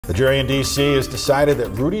The jury in D.C. has decided that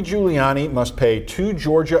Rudy Giuliani must pay 2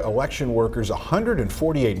 Georgia election workers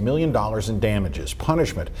 $148 million in damages,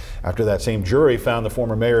 punishment, after that same jury found the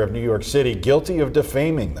former mayor of New York City guilty of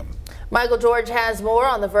defaming them. Michael George has more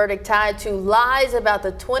on the verdict tied to lies about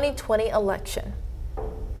the 2020 election.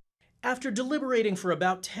 After deliberating for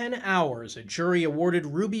about 10 hours, a jury awarded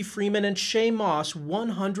Ruby Freeman and Shay Moss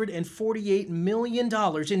 $148 million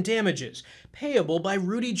in damages, payable by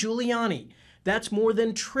Rudy Giuliani. That's more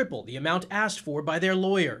than triple the amount asked for by their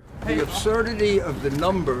lawyer. The absurdity of the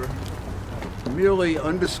number merely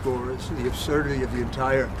underscores the absurdity of the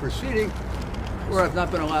entire proceeding, where I've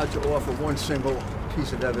not been allowed to offer one single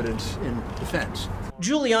piece of evidence in defense.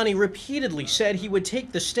 Giuliani repeatedly said he would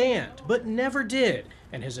take the stand, but never did,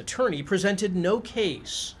 and his attorney presented no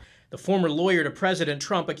case. The former lawyer to President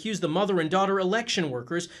Trump accused the mother and daughter election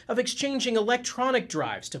workers of exchanging electronic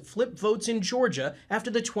drives to flip votes in Georgia after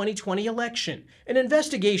the 2020 election. An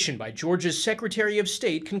investigation by Georgia's Secretary of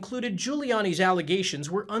State concluded Giuliani's allegations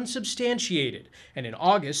were unsubstantiated, and in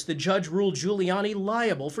August, the judge ruled Giuliani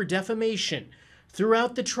liable for defamation.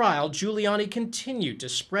 Throughout the trial, Giuliani continued to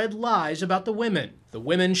spread lies about the women. The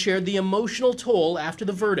women shared the emotional toll after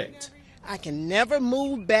the verdict. I can never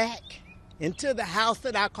move back into the house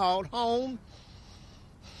that I called home.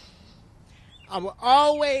 I will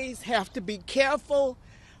always have to be careful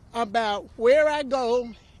about where I go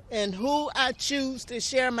and who I choose to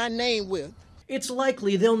share my name with. It's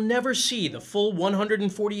likely they'll never see the full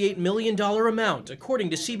 $148 million amount, according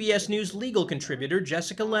to CBS News legal contributor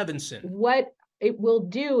Jessica Levinson. What it will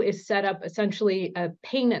do is set up essentially a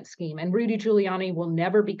payment scheme, and Rudy Giuliani will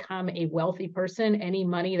never become a wealthy person. Any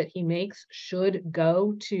money that he makes should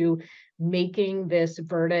go to making this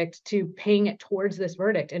verdict, to paying it towards this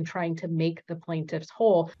verdict and trying to make the plaintiffs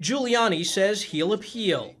whole. Giuliani says he'll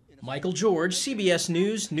appeal. Michael George, CBS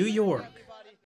News, New York.